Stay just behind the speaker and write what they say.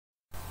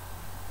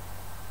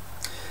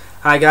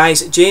Hi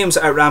guys, James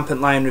at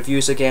Rampant Lion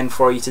Reviews again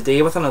for you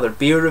today with another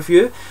beer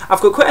review. I've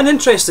got quite an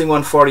interesting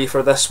one for you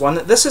for this one.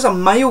 This is a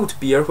mild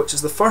beer, which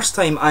is the first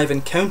time I've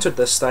encountered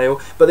this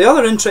style, but the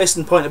other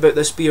interesting point about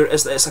this beer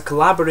is that it's a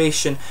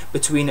collaboration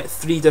between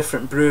three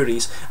different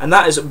breweries, and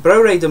that is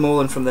Brouwerij De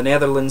Molen from the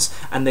Netherlands,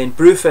 and then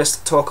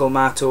Brewfist,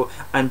 Toccalmatto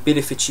and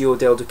Birrificio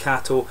Del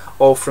Ducato,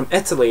 all from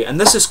Italy. And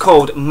this is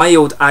called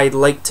Mild I'd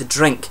Like to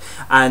Drink,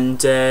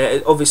 and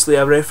obviously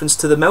a reference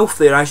to the MILF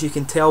there, as you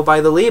can tell by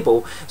the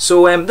label.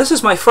 So this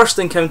is my first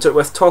encounter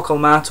with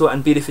Toccalmatto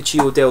and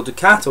Birrificio Del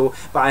Ducato,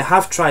 but I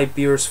have tried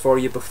beers for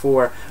you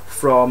before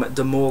from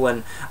De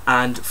Molen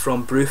and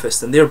from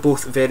Brewfist, and they're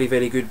both very,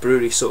 very good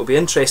breweries, so it'll be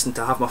interesting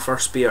to have my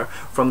first beer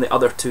from the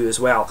other two as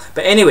well.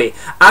 But anyway,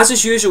 as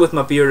is usual with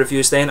my beer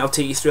reviews then, I'll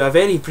take you through a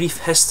very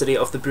brief history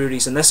of the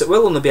breweries in this. It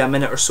will only be a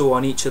minute or so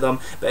on each of them,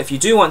 but if you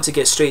do want to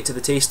get straight to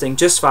the tasting,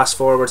 just fast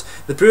forward.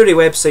 The brewery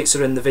websites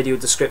are in the video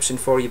description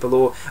for you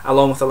below,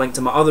 along with a link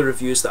to my other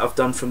reviews that I've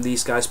done from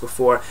these guys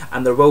before,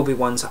 and there will be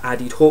ones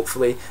added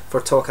hopefully for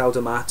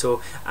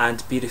Toccalmatto and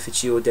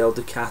Birrificio Del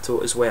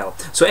Ducato as well.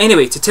 So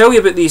anyway, to tell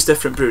you about these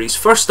different breweries,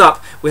 first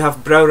up we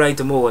have Brouwerij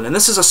De Molen, and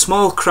this is a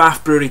small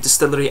craft brewery,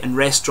 distillery and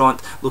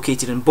restaurant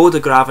located in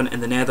Bodegraven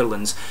in the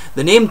Netherlands.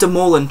 The name De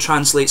Molen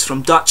translates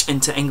from Dutch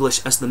into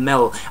English as the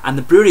mill, and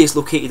the brewery is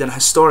located in a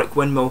historic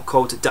windmill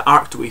called De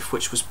Archduyf,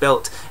 which was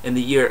built in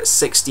the year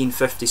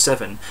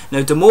 1657.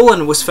 Now De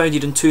Molen was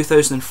founded in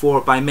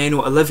 2004 by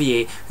Menno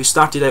Olivier, who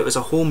started out as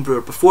a home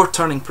brewer before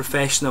turning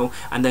professional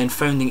and then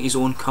founding his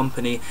own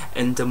company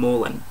in De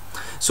Molen.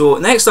 So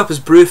next up is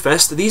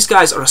Brewfist. These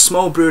guys are a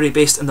small brewery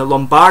based in the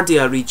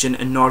Lombardia region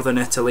in northern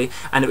Italy,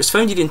 and it was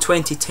founded in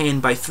 2010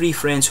 by three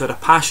friends who had a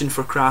passion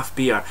for craft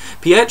beer.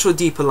 Pietro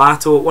Di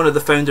Pilato, one of the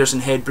founders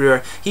and head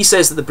brewer, he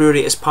says that the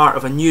brewery is part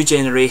of a new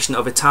generation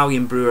of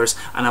Italian brewers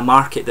and a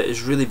market that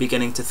is really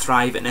beginning to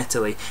thrive in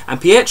Italy.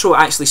 And Pietro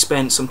actually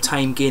spent some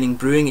time gaining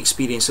brewing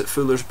experience at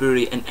Fuller's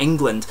Brewery in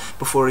England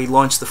before he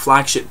launched the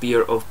flagship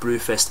beer of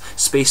Brewfist,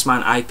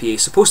 Spaceman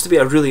IPA. Supposed to be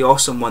a really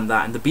awesome one,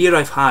 that, and the beer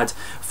I've had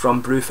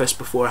from Brewfist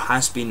before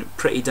has been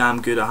pretty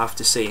damn good, I have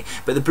to say.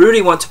 But the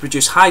brewery want to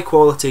produce high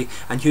quality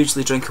and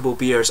hugely drinkable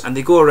beers, and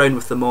they go around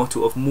with the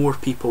motto of more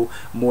people,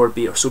 more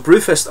beer. So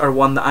Brewfist are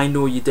one that I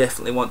know you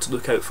definitely want to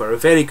look out for, a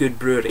very good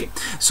brewery.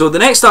 So the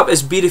next up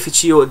is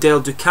Birrificio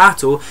Del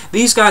Ducato.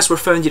 These guys were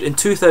founded in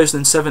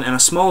 2007 in a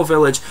small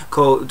village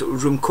called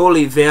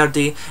Rumcoli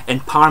Verdi in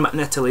Parma in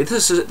Italy.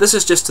 This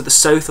is just to the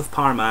south of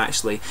Parma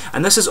actually,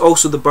 and this is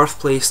also the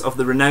birthplace of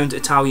the renowned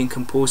Italian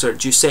composer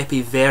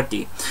Giuseppe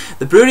Verdi.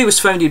 The brewery was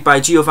founded by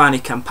Giovanni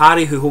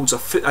Campari, who holds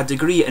a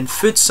degree in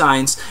food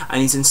science,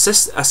 and he's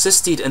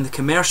assisted in the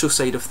commercial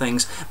side of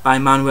things by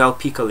Manuel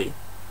Piccoli.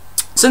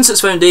 Since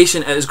its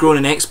foundation, it has grown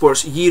in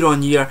exports year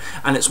on year,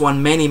 and it's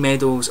won many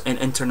medals in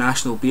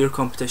international beer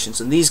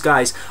competitions, and these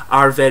guys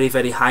are very,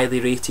 very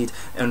highly rated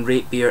in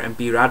Rate Beer and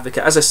Beer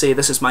Advocate. As I say,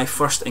 this is my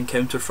first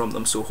encounter from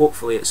them, so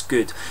hopefully it's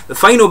good. The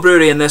final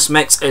brewery in this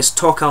mix is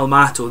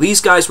Toccalmatto.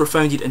 These guys were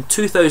founded in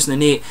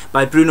 2008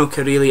 by Bruno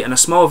Carelli in a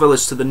small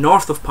village to the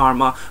north of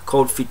Parma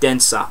called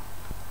Fidenza.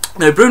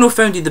 Now Bruno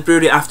founded the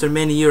brewery after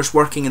many years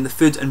working in the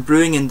food and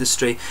brewing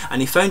industry, and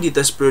he founded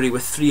this brewery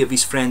with three of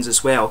his friends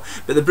as well.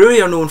 But the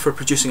brewery are known for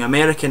producing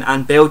American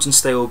and Belgian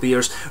style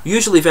beers,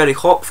 usually very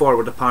hop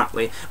forward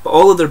apparently, but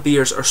all of their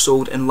beers are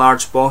sold in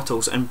large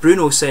bottles, and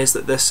Bruno says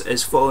that this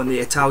is following the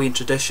Italian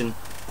tradition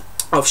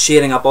of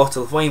sharing a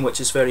bottle of wine, which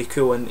is very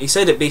cool, and he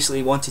said it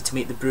basically wanted to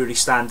make the brewery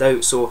stand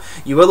out, so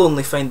you will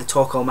only find the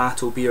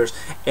Toccalmatto beers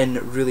in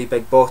really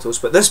big bottles.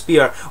 But this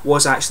beer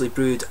was actually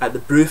brewed at the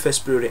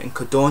Brewfist brewery in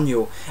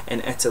Codogno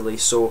in Italy,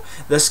 so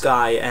this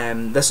guy,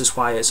 this is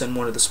why it's in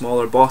one of the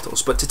smaller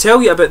bottles. But to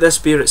tell you about this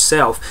beer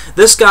itself,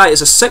 this guy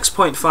is a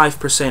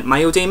 6.5%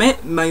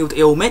 mild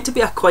ale, meant to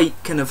be a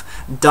quite kind of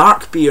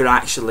dark beer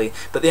actually,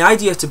 but the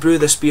idea to brew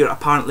this beer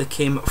apparently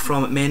came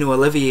from Menno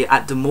Olivier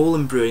at De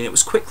Molen Brewery, and it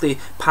was quickly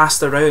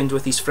passed around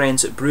with his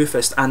friends at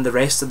Brewfist and the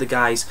rest of the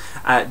guys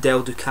at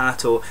Del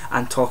Ducato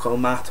and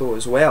Toccalmatto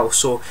as well.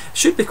 So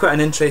should be quite an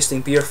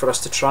interesting beer for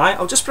us to try.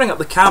 I'll just bring up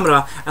the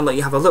camera and let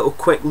you have a little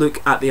quick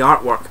look at the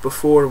artwork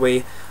before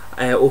we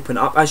open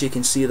up. As you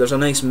can see, there's a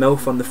nice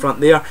MILF on the front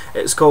there.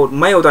 It's called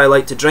Mild I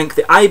Like to Drink.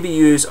 The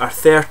IBUs are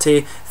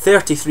 30,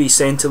 33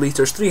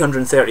 centilitres,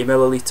 330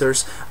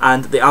 millilitres,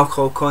 and the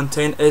alcohol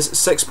content is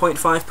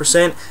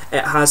 6.5%.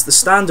 It has the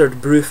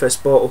standard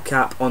Brewfist bottle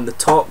cap on the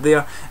top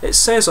there. It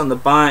says on the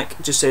back,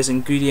 it just says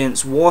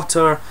ingredients: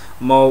 water,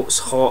 malts,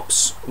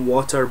 hops,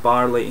 water,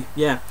 barley.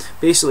 Yeah,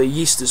 basically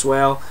yeast as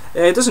well.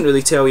 It doesn't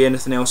really tell you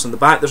anything else on the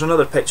back. There's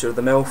another picture of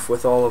the MILF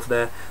with all of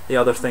the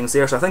other things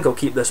there, so I think I'll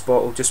keep this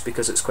bottle just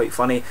because it's quite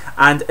funny.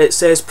 And it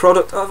says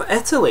product of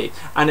Italy,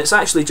 and it's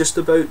actually just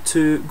about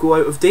to go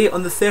out of date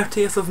on the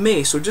 30th of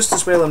May, so just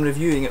as well I'm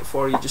reviewing it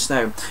for you just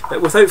now.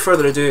 But without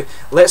further ado,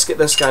 let's get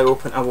this guy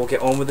open and we'll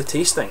get on with the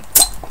tasting.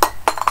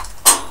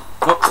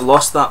 Oh,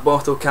 lost that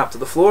bottle cap to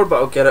the floor, but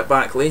I'll get it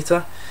back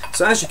later.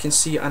 So as you can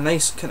see, a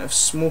nice kind of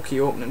smoky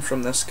opening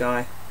from this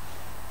guy,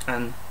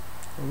 and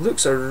it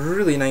looks a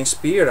really nice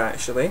beer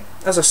actually.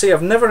 As I say,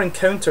 I've never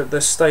encountered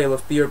this style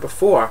of beer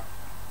before,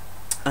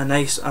 a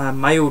nice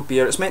mild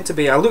beer. It's meant to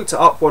be, I looked it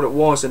up what it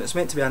was, and it's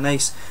meant to be a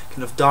nice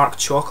kind of dark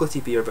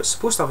chocolatey beer, but it's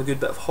supposed to have a good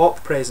bit of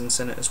hop presence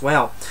in it as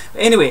well.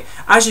 But anyway,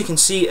 as you can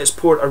see, it's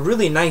poured a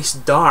really nice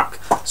dark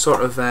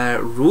sort of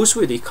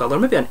rosewoody colour,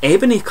 maybe an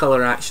ebony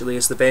colour actually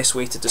is the best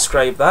way to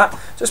describe that.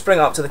 Just bring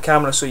it up to the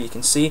camera so you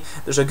can see.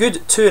 There's a good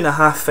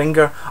 2.5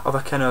 finger of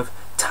a kind of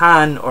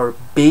tan or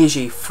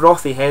beigey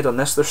frothy head on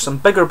this. There's some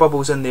bigger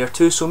bubbles in there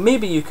too, so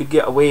maybe you could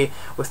get away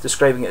with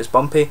describing it as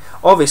bumpy.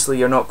 Obviously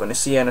you're not going to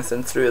see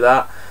anything through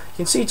that. You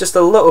can see just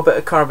a little bit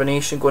of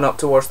carbonation going up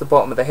towards the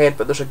bottom of the head,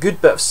 but there's a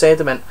good bit of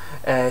sediment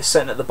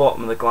sitting at the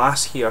bottom of the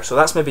glass here, so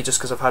that's maybe just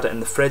because I've had it in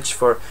the fridge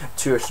for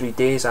 2 or 3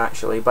 days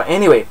actually. But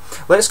anyway,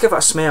 let's give it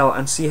a smell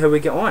and see how we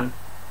get on.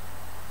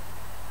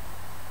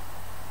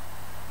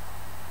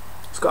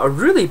 It's got a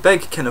really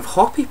big kind of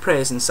hoppy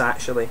presence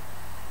actually.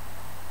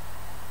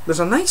 There's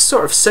a nice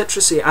sort of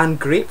citrusy and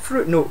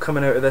grapefruit note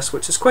coming out of this,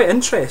 which is quite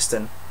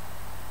interesting.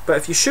 But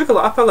if you sugar it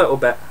up a little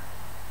bit,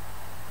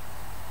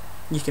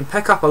 you can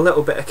pick up a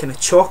little bit of kind of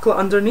chocolate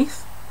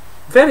underneath.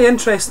 Very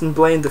interesting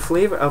blend of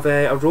flavour of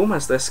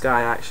aromas this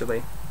guy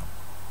actually.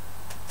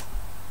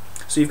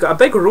 So you've got a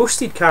big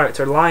roasted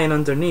character lying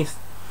underneath,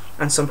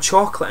 and some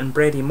chocolate and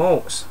bready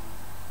malts.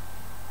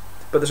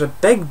 But there's a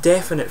big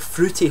definite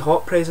fruity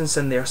hop presence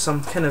in there,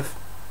 some kind of,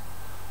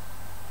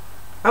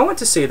 I want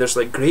to say there's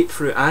like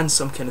grapefruit and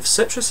some kind of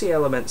citrusy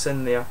elements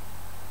in there.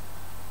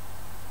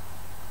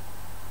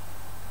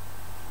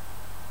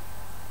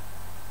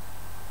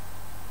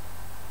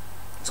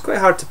 It's quite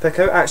hard to pick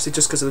out actually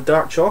just because of the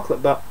dark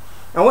chocolate, but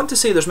I want to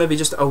say there's maybe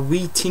just a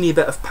wee teeny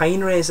bit of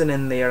pine resin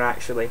in there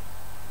actually.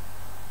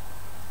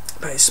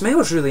 But it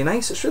smells really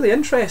nice, it's really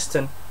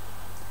interesting.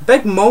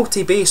 Big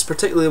malty base,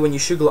 particularly when you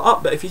sugar it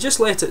up, but if you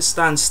just let it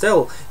stand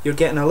still, you're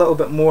getting a little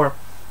bit more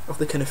of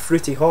the kind of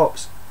fruity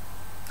hops.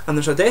 And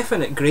there's a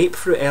definite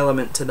grapefruit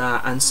element to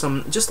that, and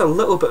just a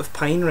little bit of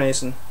pine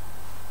resin.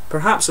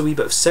 Perhaps a wee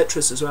bit of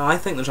citrus as well. I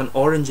think there's an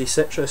orangey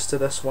citrus to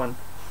this one.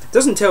 It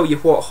doesn't tell you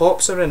what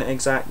hops are in it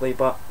exactly,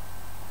 but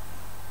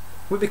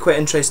it would be quite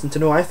interesting to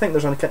know. I think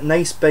there's a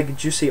nice big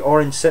juicy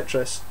orange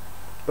citrus,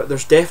 but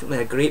there's definitely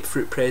a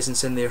grapefruit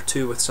presence in there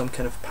too with some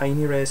kind of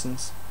piney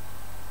resins.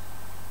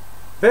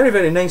 Very,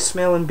 very nice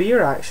smelling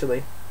beer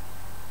actually.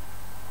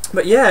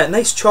 But yeah,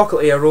 nice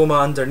chocolatey aroma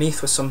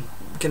underneath with some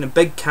kind of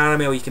big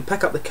caramel. You can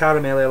pick up the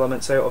caramel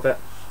elements out of it.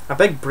 A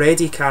big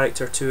bready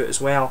character to it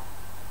as well,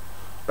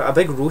 but a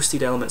big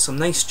roasted element, some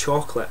nice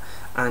chocolate,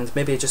 and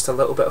maybe just a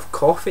little bit of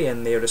coffee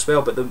in there as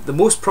well. But the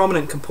most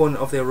prominent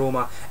component of the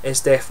aroma is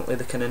definitely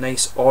the kind of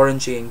nice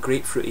orangey and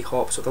grapefruity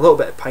hops with a little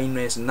bit of pine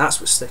resin. That's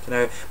what's sticking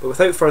out. But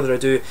without further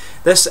ado,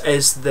 this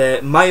is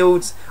the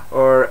mild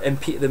or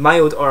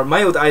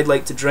mild I'd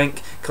like to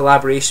drink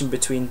collaboration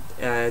between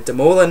De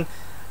Molen,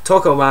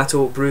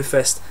 Toccalmatto,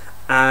 Brewfist,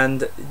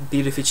 and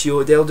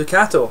Birrificio Del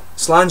Ducato.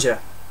 Slanja.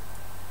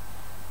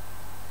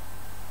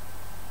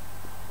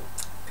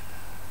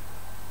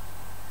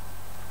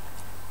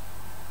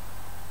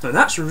 Now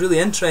that's really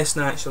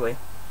interesting actually.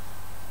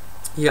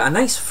 You get a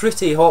nice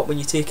fruity hop when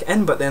you take it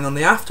in, but then on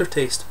the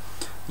aftertaste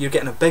you're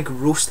getting a big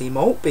roasty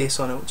malt base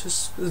on it, which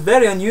is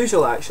very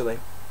unusual actually.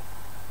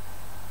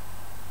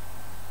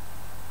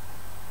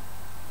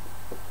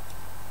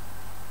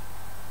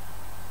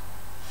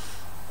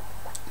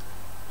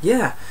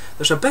 Yeah,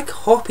 there's a big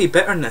hoppy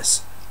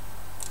bitterness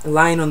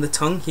lying on the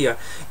tongue here.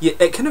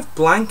 It kind of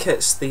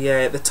blankets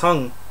the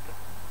tongue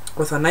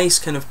with a nice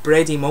kind of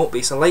bready malt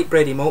base, a light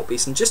bready malt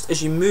base, and just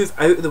as you move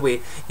out of the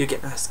way, you're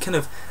getting this kind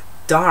of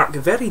dark,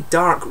 very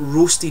dark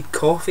roasted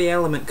coffee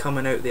element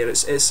coming out there.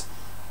 It's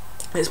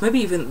maybe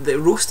even the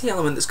roasty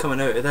element that's coming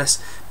out of this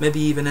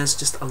maybe even is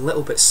just a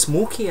little bit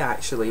smoky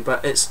actually,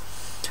 but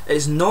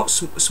it's not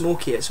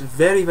smoky. It's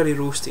very, very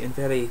roasty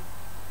and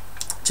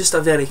just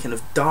a very kind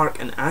of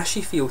dark and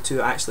ashy feel to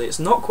it actually. It's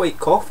not quite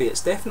coffee,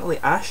 it's definitely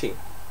ashy.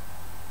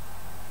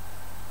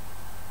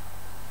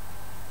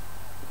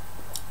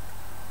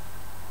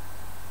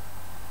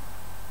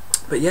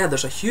 But yeah,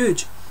 there's a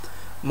huge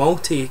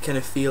malty kind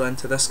of feel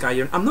into this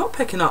guy. I'm not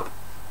picking up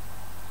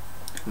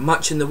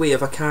much in the way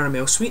of a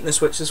caramel sweetness,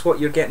 which is what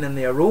you're getting in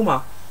the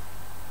aroma.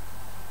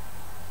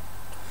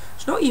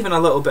 There's not even a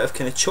little bit of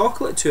kind of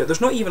chocolate to it.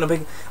 There's not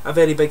even a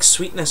very big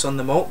sweetness on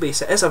the malt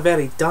base. It is a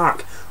very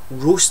dark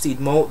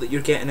roasted malt that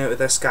you're getting out of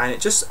this guy, and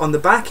it just on the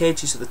back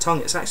edges of the tongue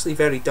it's actually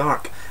very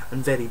dark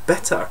and very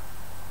bitter.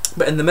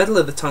 But in the middle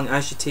of the tongue,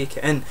 as you take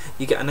it in,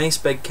 you get a nice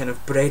big kind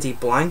of bready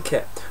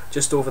blanket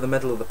just over the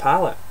middle of the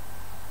palate.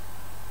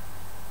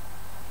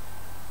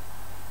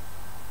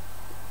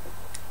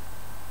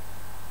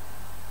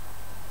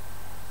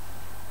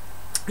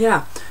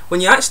 Yeah,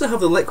 when you actually have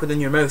the liquid in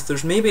your mouth,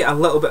 there's maybe a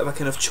little bit of a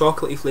kind of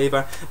chocolatey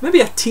flavour,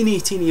 maybe a teeny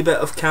bit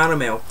of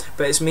caramel,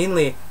 but it's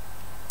mainly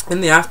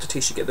in the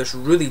aftertaste you get this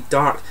really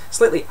dark,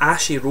 slightly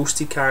ashy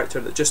roasted character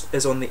that just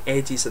is on the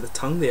edges of the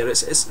tongue there.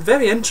 It's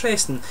very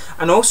interesting,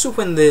 and also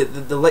when the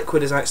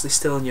liquid is actually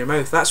still in your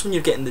mouth, that's when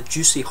you're getting the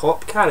juicy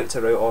hop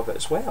character out of it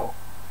as well.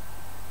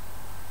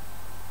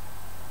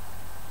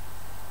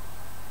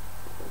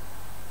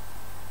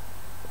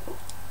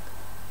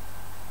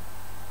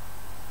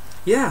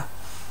 yeah,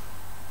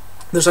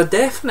 there's a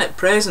definite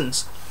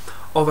presence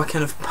of a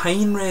kind of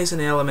pine resin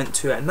element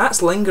to it, and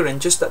that's lingering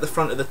just at the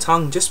front of the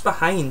tongue, just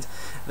behind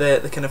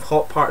the kind of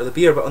hot part of the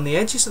beer. But on the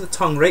edges of the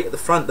tongue, right at the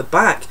front, the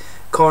back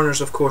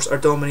corners of course are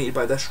dominated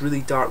by this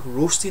really dark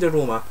roasted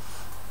aroma.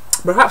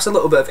 Perhaps a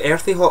little bit of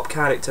earthy hop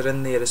character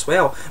in there as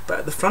well, but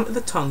at the front of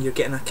the tongue you're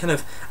getting a kind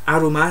of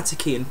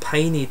aromatic-y and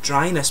piney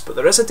dryness, but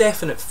there is a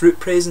definite fruit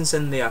presence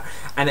in there,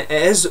 and it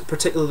is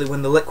particularly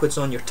when the liquid's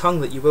on your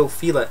tongue that you will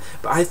feel it.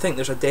 But I think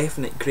there's a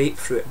definite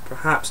grapefruit and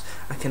perhaps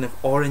a kind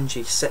of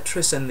orangey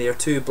citrus in there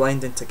too,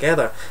 blending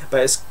together,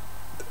 but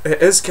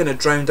it is kind of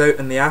drowned out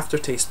in the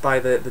aftertaste by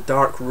the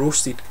dark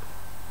roasted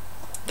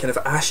kind of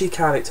ashy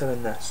character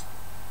in this.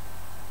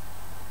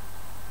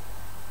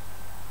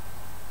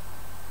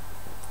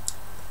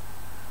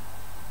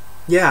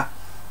 Yeah,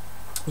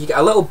 you get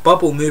a little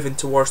bubble moving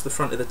towards the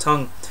front of the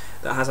tongue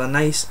that has a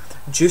nice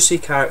juicy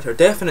character,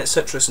 definite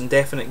citrus and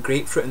definite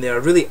grapefruit in there,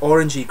 a really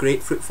orangey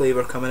grapefruit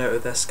flavour coming out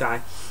of this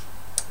guy.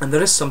 And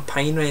there is some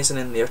pine resin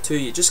in there too,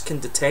 you just can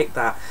detect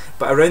that,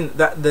 but around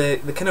that the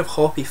kind of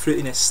hoppy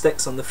fruitiness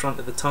sticks on the front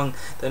of the tongue.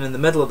 Then in the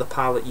middle of the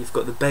palate you've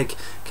got the big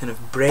kind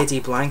of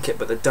bready blanket,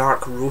 but the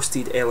dark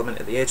roasted element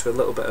at the edge with a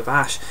little bit of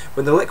ash.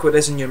 When the liquid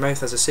is in your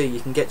mouth, as I say,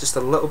 you can get just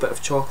a little bit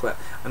of chocolate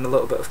and a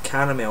little bit of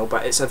caramel,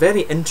 but it's a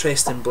very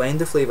interesting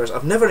blend of flavours.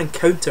 I've never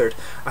encountered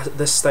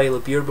this style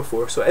of beer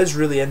before, so it is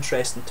really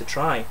interesting to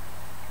try.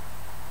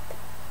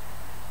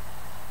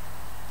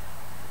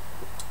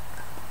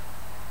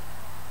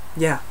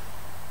 Yeah,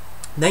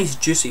 nice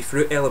juicy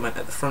fruit element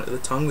at the front of the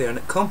tongue there, and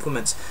it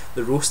complements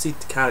the roasted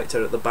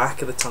character at the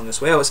back of the tongue as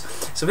well.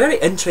 It's a very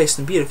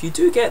interesting beer. If you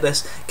do get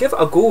this, give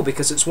it a go,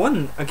 because it's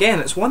one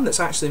that's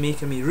actually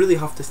making me really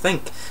have to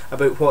think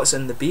about what's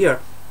in the beer.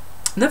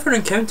 Never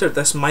encountered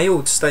this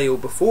mild style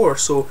before,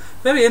 so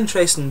very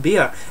interesting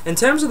beer. In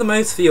terms of the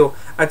mouthfeel,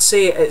 I'd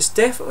say it's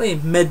definitely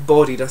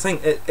mid-bodied. I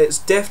think it's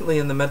definitely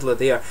in the middle of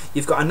there.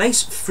 You've got a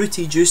nice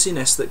fruity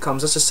juiciness that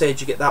comes, as I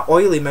said, you get that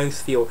oily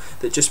mouthfeel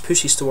that just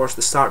pushes towards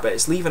the start, but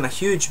it's leaving a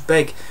huge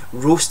big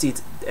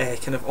roasted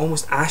kind of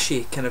almost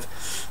ashy, kind of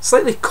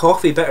slightly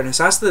coffee bitterness.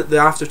 As the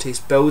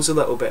aftertaste builds a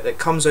little bit, it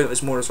comes out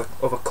as more of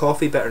a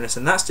coffee bitterness,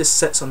 and that just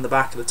sits on the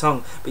back of the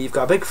tongue, but you've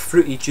got a big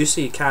fruity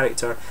juicy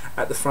character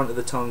at the front of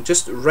the tongue,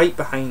 just right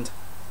behind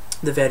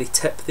the very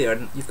tip there,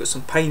 and you've got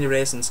some piney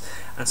resins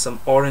and some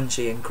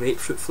orangey and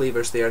grapefruit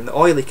flavours there, and the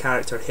oily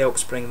character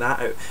helps bring that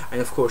out. And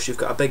of course you've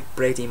got a big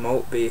bready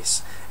malt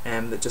base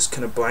that just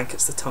kind of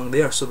blankets the tongue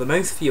there, so the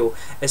mouthfeel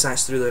is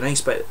actually really nice,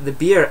 but the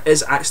beer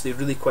is actually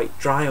really quite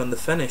dry on the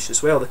finish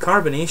as well. The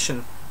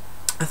carbonation,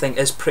 I think,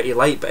 is pretty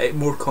light, but it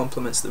more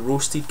complements the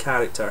roasted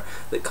character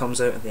that comes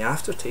out in the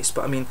aftertaste.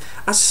 But I mean,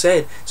 as I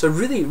said, it's a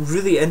really,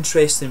 really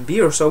interesting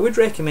beer, so I would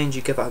recommend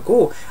you give it a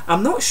go.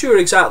 I'm not sure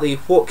exactly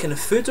what kind of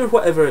food or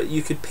whatever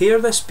you could pair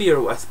this beer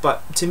with,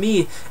 but to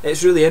me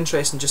it's really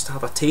interesting just to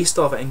have a taste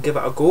of it and give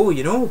it a go,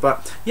 you know.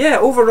 But yeah,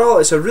 overall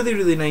it's a really,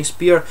 really nice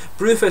beer.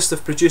 Brewfist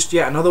have produced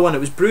yet another one. It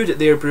was brewed at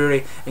their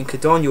brewery in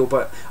Codogno,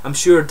 but I'm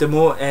sure De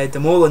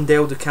Molen,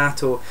 Del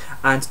Ducato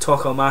and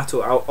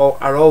Toccalmatto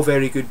are all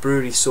very good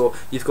breweries, so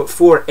you've got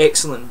 4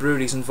 excellent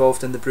breweries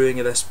involved in the brewing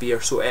of this beer,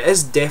 so it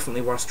is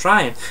definitely worth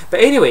trying. But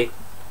anyway,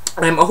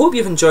 I hope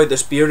you've enjoyed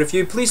this beer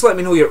review. Please let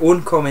me know your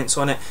own comments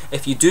on it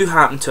if you do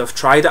happen to have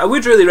tried it. I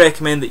would really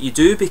recommend that you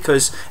do,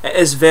 because it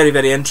is very,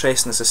 very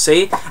interesting, as I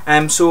say.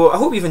 So I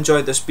hope you've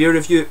enjoyed this beer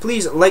review.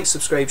 Please like,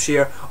 subscribe,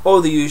 share,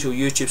 all the usual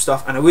YouTube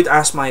stuff, and I would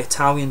ask my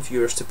Italian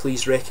viewers to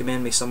please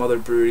recommend me some other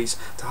breweries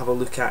to have a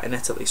look at in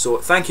Italy. So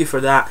thank you for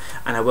that,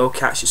 and I will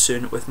catch you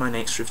soon with my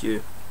next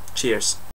review. Cheers.